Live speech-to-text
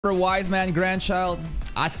For Wise Man Grandchild,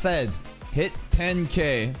 I said hit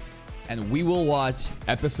 10K and we will watch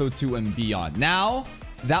episode 2 and beyond. Now,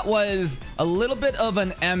 that was a little bit of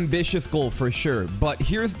an ambitious goal for sure, but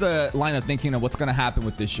here's the line of thinking of what's going to happen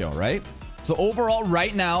with this show, right? So overall,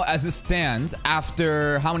 right now, as it stands,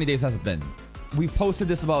 after how many days has it been? We posted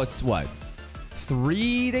this about, what,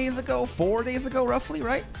 3 days ago, 4 days ago, roughly,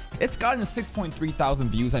 right? It's gotten 6.3 thousand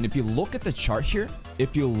views, and if you look at the chart here,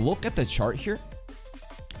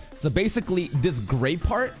 so basically, this gray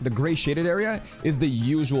part, the gray shaded area, is the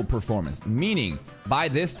usual performance. Meaning, by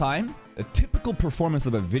this time, a typical performance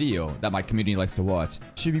of a video that my community likes to watch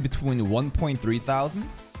should be between 1.3 thousand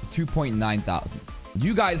to 2.9 thousand.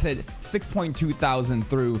 You guys hit 6.2 thousand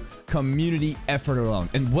through community effort alone.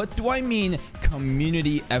 And what do I mean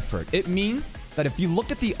community effort? It means that if you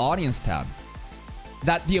look at the audience tab,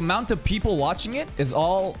 that the amount of people watching it is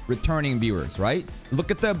all returning viewers, right?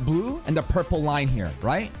 Look at the blue and the purple line here,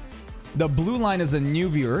 right? The blue line is the new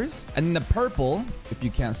viewers, and the purple, if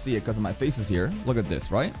you can't see it because my face is here, look at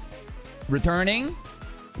this, right? Returning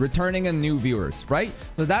and new viewers, right?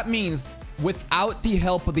 So that means without the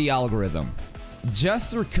help of the algorithm,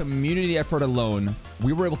 just through community effort alone,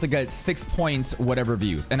 we were able to get 6 points whatever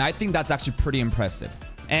views. And I think that's actually pretty impressive.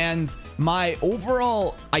 And my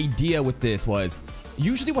overall idea with this was,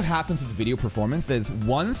 usually what happens with video performance is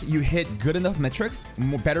once you hit good enough metrics,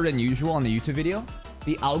 better than usual on the YouTube video,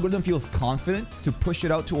 the algorithm feels confident to push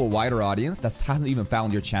it out to a wider audience that hasn't even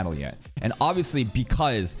found your channel yet. And obviously,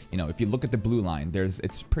 because, you know, if you look at the blue line,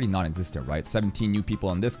 it's pretty non-existent, right? 17 new people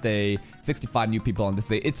on this day, 65 new people on this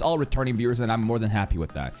day. It's all returning viewers, and I'm more than happy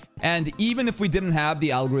with that. And even if we didn't have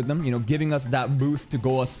the algorithm, you know, giving us that boost to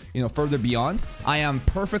go us, you know, further beyond, I am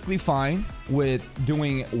perfectly fine with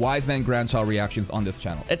doing Wise Man Grandchild reactions on this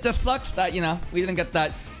channel. It just sucks that, you know, we didn't get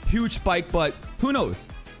that huge spike, but who knows?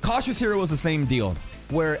 Cautious Hero was the same deal,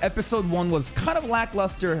 where episode 1 was kind of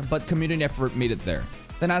lackluster, but community effort made it there.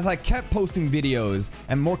 Then as I kept posting videos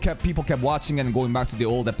and more people kept watching it and going back to the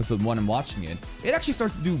old episode 1 and watching it, it actually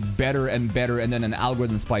started to do better and better, and then an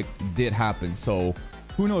algorithm spike did happen. So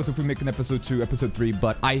who knows if we make an episode 2, episode 3,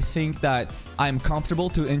 but I think that I'm comfortable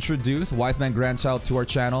to introduce Wise Man Grandchild to our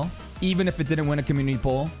channel, even if it didn't win a community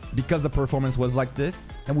poll, because the performance was like this.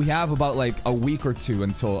 And we have about like a week or 2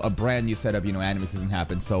 until a brand new set of, you know, anime season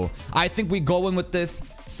happens. So I think we go in with this.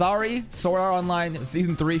 Sorry, Sword Art Online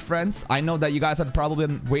Season 3, friends. I know that you guys have probably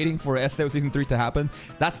been waiting for SAO Season 3 to happen.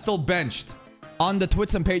 That's still benched. On the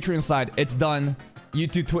Twitch and Patreon side, it's done.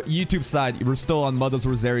 YouTube side, we're still on Mother's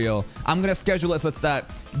Rosario. I'm gonna schedule it such that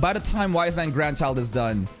by the time Wise Man Grandchild is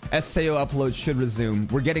done, SAO uploads should resume.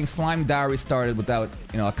 We're getting Slime Diary started without,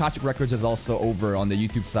 you know, Akashic Records is also over on the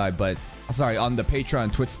YouTube side, but sorry, on the Patreon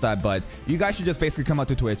and Twitch side, but you guys should just basically come out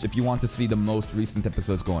to Twitch if you want to see the most recent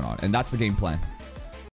episodes going on, and that's the game plan.